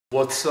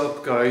What's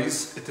up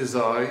guys, it is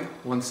I,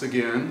 once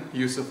again,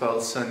 Yusuf Al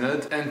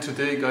Sanad, and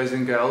today guys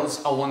and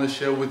gals, I want to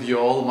share with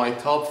y'all my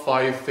top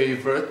 5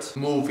 favorite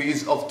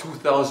movies of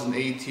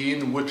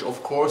 2018, which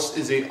of course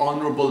is a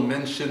honorable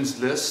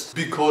mentions list,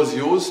 because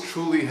yours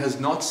truly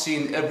has not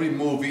seen every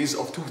movies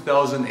of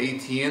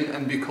 2018,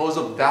 and because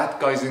of that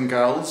guys and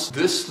gals,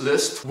 this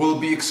list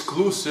will be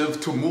exclusive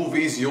to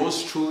movies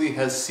yours truly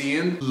has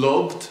seen,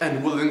 loved,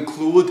 and will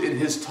include in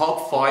his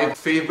top 5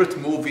 favorite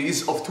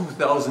movies of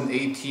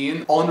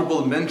 2018, honorable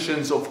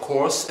mentions of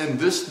course, and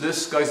this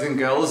list guys and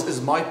gals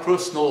is my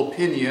personal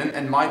opinion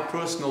and my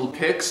personal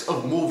picks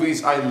of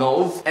movies I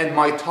love, and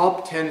my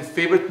top 10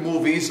 favorite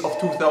movies of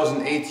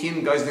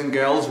 2018 guys and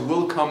gals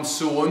will come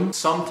soon,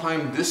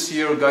 sometime this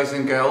year guys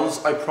and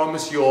gals, I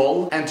promise you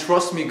all, and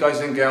trust me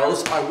guys and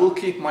gals, I will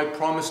keep my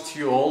promise to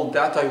you all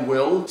that I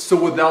will. So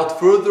without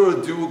further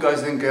ado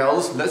guys and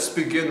gals, let's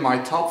begin my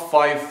top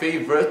 5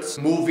 favorite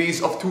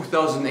movies of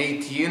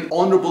 2018,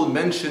 honorable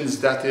mentions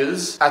that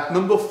is. At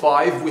number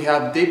 5 we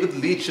have David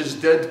Leitch's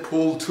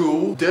Deadpool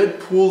 2.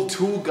 Deadpool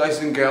 2 guys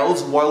and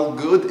gals, while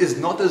good, is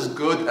not as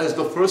good as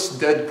the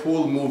first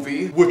Deadpool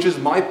movie, which is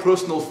my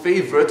personal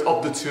favorite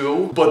of the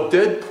two, but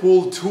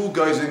Deadpool 2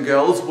 guys and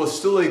gals was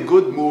still a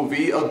good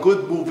movie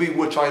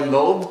which I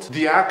loved.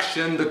 The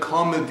action, the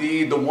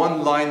comedy, the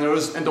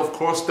one-liners, and of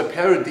course the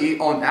parody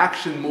on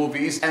action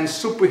movies and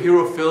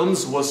superhero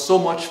films was so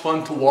much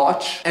fun to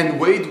watch, and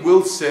Wade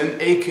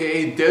Wilson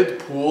aka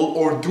Deadpool,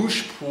 or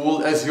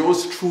Douchepool as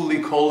yours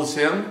truly calls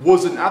him,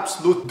 was an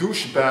absolute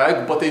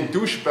douchebag, but a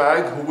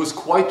douchebag who was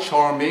quite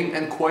charming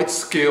and quite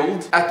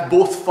skilled at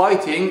both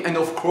fighting and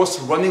of course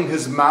running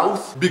his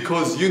mouth,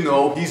 because you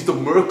know he's the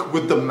merc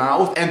with the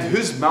mouth, and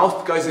his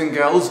mouth guys and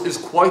gals is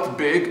quite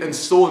big and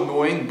so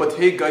annoying, but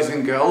hey guys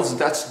and gals,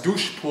 that's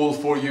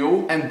Douchepool for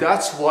you, and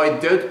that's why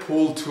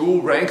Deadpool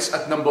 2 ranks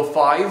at number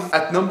 5.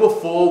 At number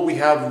 4 we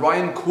have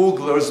Ryan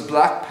Coogler's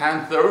Black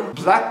Panther.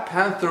 Black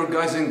Panther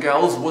guys and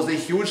gals was a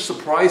huge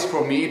surprise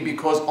for me,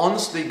 because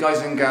honestly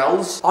guys and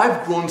gals,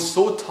 I've grown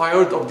so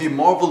tired of the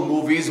Marvel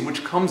movies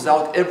which comes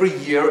out every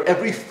year,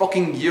 every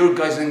fucking year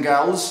guys and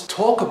gals.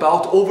 Talk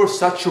about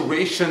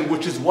oversaturation,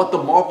 which is what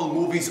the Marvel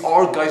movies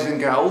are guys and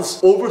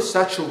gals.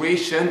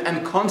 Oversaturation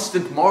and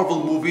constant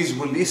Marvel movies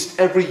released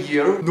every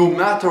year, no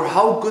matter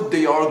how good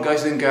they are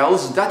guys and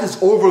gals, that is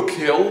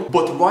overkill.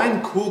 But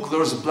Ryan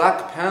Coogler's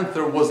Black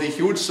Panther was a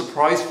huge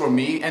surprise for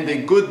me, and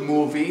a good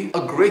movie,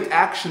 a great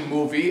action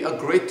movie, a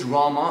great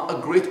drama,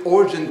 a great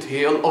origin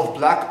tale of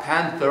Black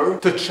Panther,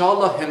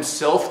 T'Challa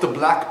himself, the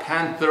Black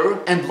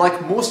Panther. And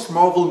like most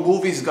Marvel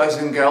movies guys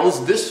and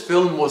gals, this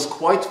film was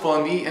quite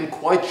funny and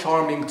quite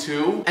charming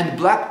too, and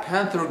Black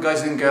Panther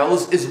guys and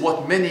gals is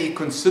what many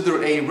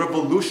consider a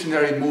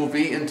revolutionary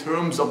movie in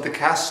terms of the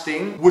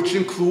casting, which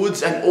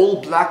includes an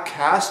all-black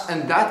cast,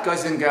 and that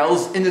guys and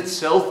gals in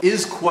itself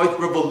is quite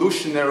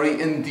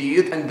revolutionary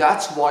indeed, and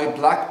that's why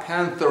Black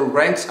Panther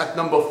ranks at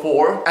number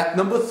 4. At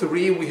number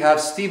 3 we have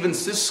Steven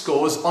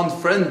Sisko's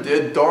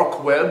Unfriended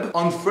Dark Web.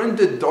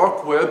 Unfriended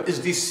Dark Web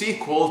is the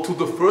sequel to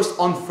the first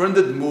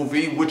Unfriended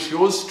movie, which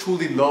yours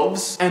truly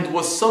loves and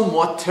was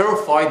somewhat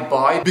terrified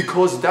by,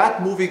 because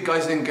that movie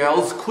guys and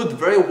gals could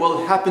very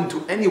well happen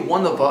to any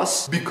one of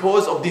us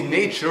because of the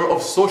nature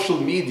of social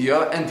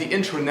media and the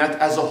internet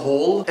as a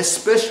whole,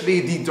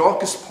 especially the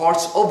darkest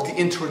parts of the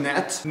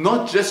internet,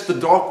 not just the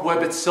dark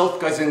web itself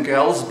guys and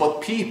gals,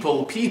 but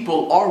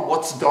people are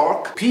what's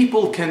dark.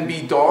 People can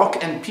be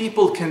dark, and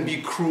people can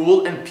be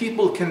cruel, and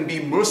people can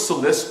be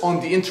merciless on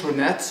the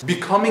internet,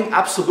 becoming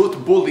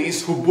absolute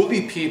bullies who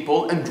bully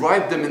people and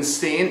drive them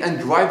insane and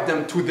drive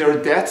them to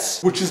their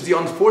deaths, which is the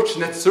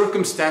unfortunate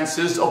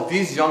circumstances of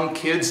these young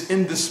kids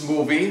in this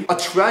movie, a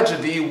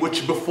tragedy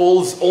which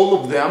befalls all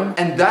of them,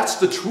 and that's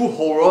the true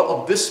horror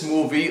of this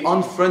movie,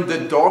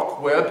 Unfriended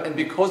Dark Web, and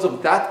because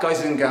of that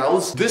guys and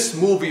gals, this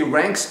movie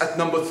ranks at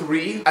number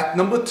 3. At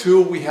number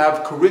 2 we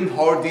have Corinne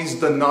Hardy's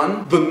The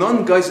Nun. The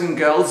Nun guys and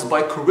gals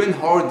by Corinne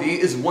Hardy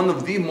is one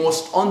of the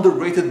most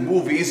underrated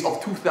movies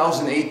of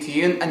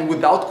 2018, and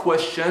without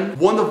question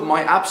one of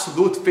my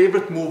absolute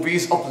favorite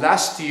movies of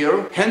last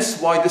year, hence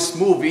why this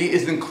movie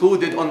is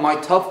included on my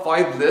top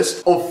 5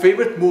 list of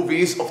favorite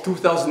movies of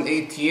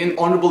 2018,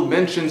 honorable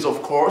mentions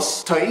of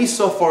course.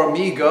 Taissa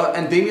Farmiga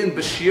and Damian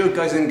Bashir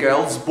guys and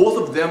gals, both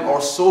of them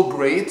are so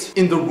great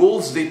in the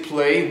roles they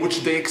play,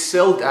 which they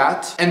excelled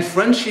at, and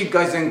Frenchie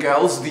guys and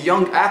gals, the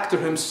young actor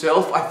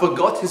himself, I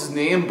forgot his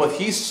name, but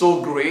he's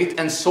so great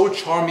and so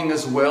charming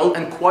as well,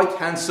 and quite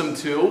handsome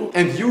too.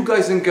 And you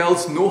guys and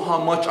gals know how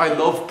much I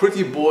love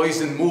pretty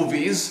boys in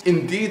movies.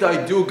 Indeed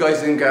I do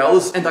guys and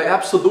gals, and I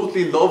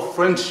absolutely love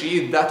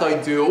Frenchie, that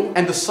I do.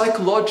 And the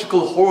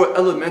psychological horror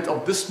element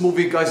of this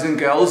movie guys and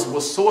gals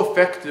was so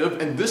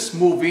effective. In this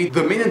movie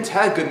the main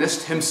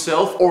antagonist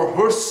himself or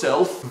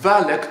herself,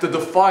 Valak the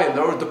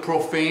Defiler, the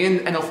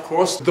Profane, and of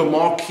course the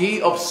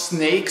Marquis of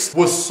Snakes,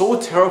 was so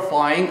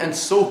terrifying and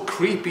so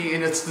creepy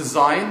in its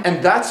design,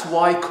 and that's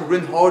why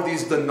Corinne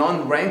Hardy's The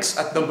Nun ranks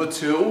at number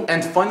 2.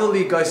 And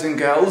finally guys and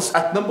gals,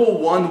 at number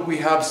 1 we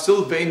have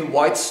Sylvain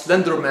White's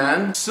Slender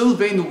Man.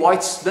 Sylvain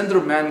White's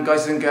Slender Man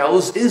guys and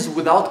gals is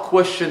without without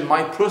question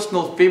my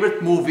personal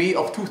favorite movie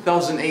of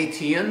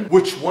 2018,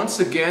 which once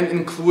again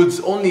includes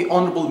only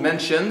honorable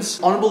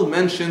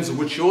mentions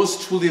which yours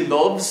truly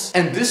loves.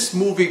 And this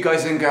movie,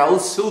 guys and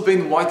gals,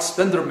 Sylvain White's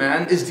Slender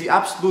Man, is the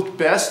absolute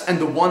best and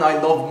the one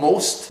I love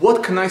most.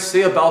 What can I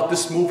say about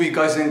this movie,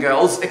 guys and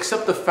gals,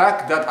 except the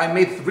fact that I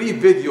made 3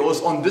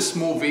 videos on this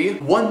movie,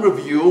 1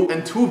 review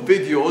and 2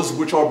 videos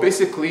which are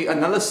basically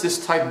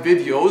analysis type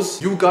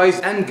videos you guys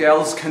and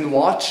gals can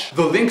watch,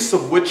 the links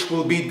of which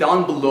will be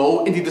down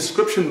below in the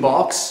description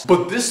box.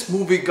 But this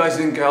movie, guys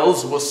and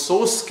gals, was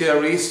so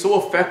scary, so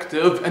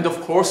effective, and of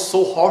course so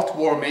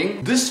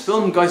heartwarming. This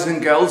film, guys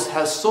and gals,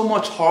 has so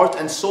much heart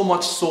and so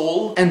much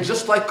soul, and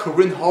just like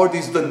Corinne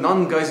Hardy's The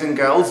Nun, guys and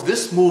gals,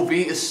 this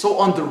movie is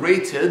so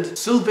underrated.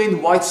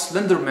 Sylvain White's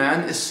Slender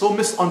Man is so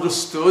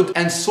misunderstood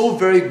and so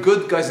very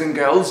good, guys and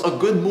gals. A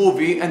good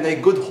movie and a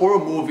good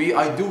horror movie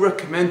I do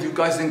recommend you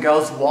guys and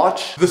gals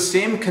watch. The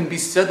same can be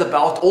said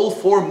about all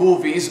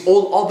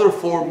other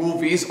 4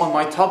 movies on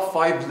my top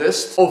 5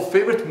 list of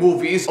favorite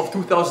movies of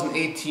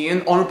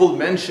 2018, honorable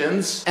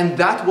mentions. And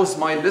that was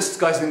my list,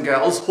 guys and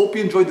gals. Hope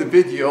you enjoyed the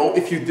video.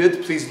 If you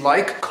did, please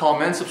like,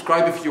 comment,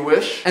 subscribe if you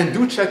wish, and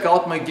do check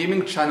out my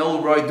gaming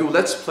channel where I do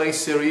Let's Play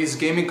series,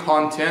 gaming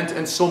content,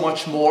 and so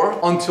much more.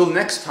 Until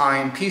next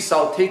time, peace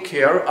out, take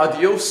care,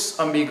 adios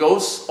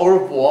amigos, au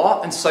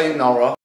revoir, and sayonara.